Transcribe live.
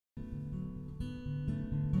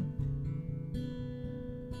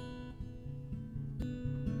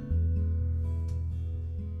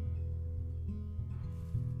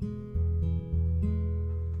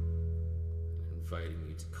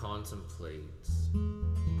to contemplate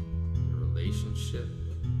your relationship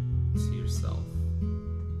to yourself.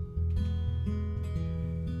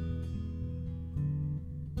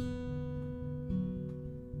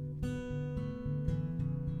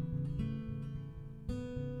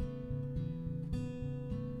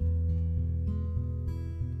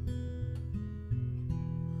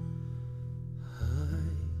 I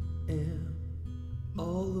am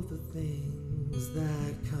all of the things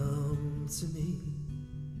that come to me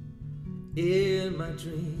in my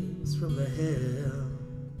dreams, from the hell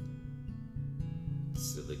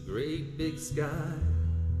to the great big sky.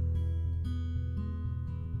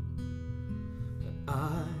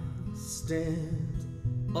 I stand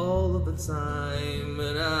all of the time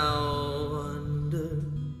and I wonder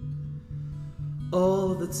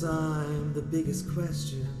all the time the biggest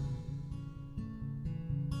question.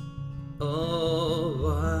 Oh,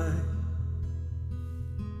 why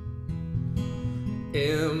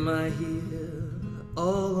am I here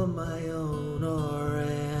all on my own, or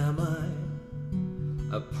am I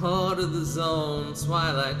a part of the zone,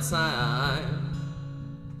 twilight time?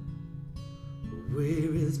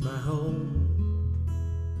 Where is my home?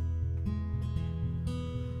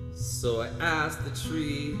 So I ask the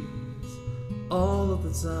trees all of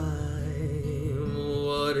the time,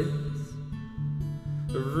 what is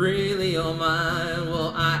really on mine?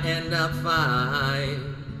 Will I end up fine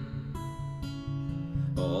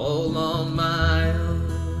all on my own?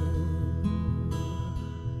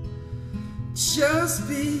 Just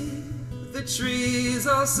be the trees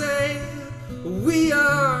all say we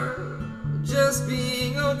are just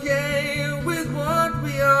being okay with what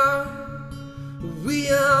we are. We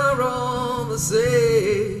are all the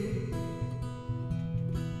same,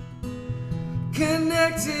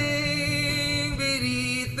 connecting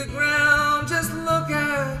beneath the ground. Just look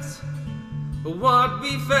at what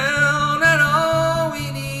we found, and all we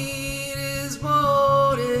need is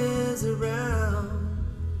what is around.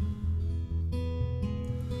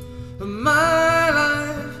 My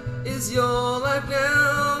life is your life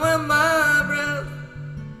now, and my breath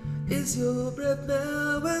is your breath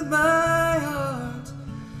now, and my heart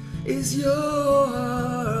is your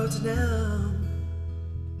heart now.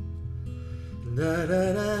 Na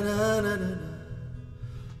na na na na na.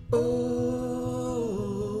 Oh,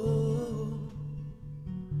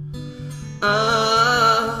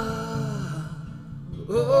 ah,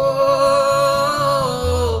 oh,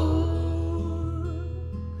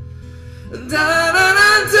 da da da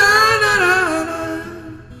da da da.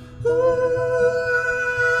 Oh,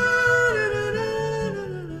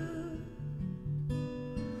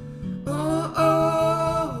 oh,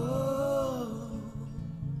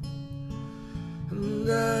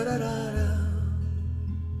 da da da da.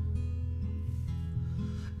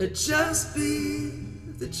 Just be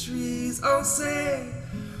the trees all say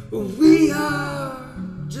we are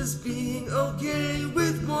just being okay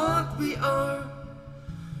with what we are.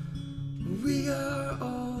 We are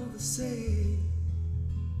all the same,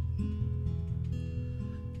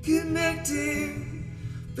 connecting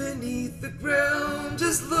beneath the ground.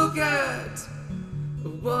 Just look at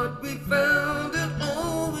what we found, and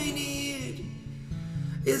all we need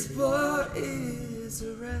is what is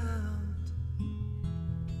around.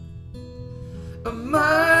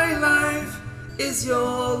 My life is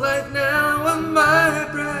your life now, and my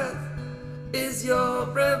breath is your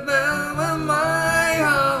breath now, and my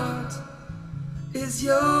heart is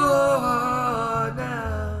your heart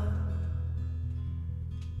now.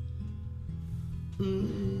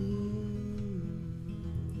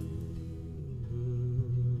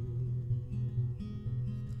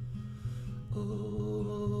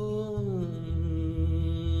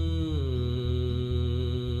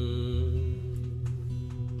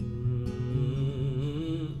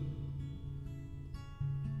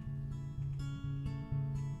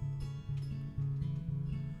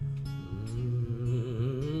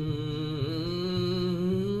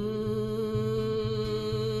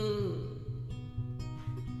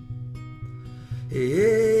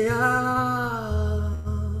 Yeah.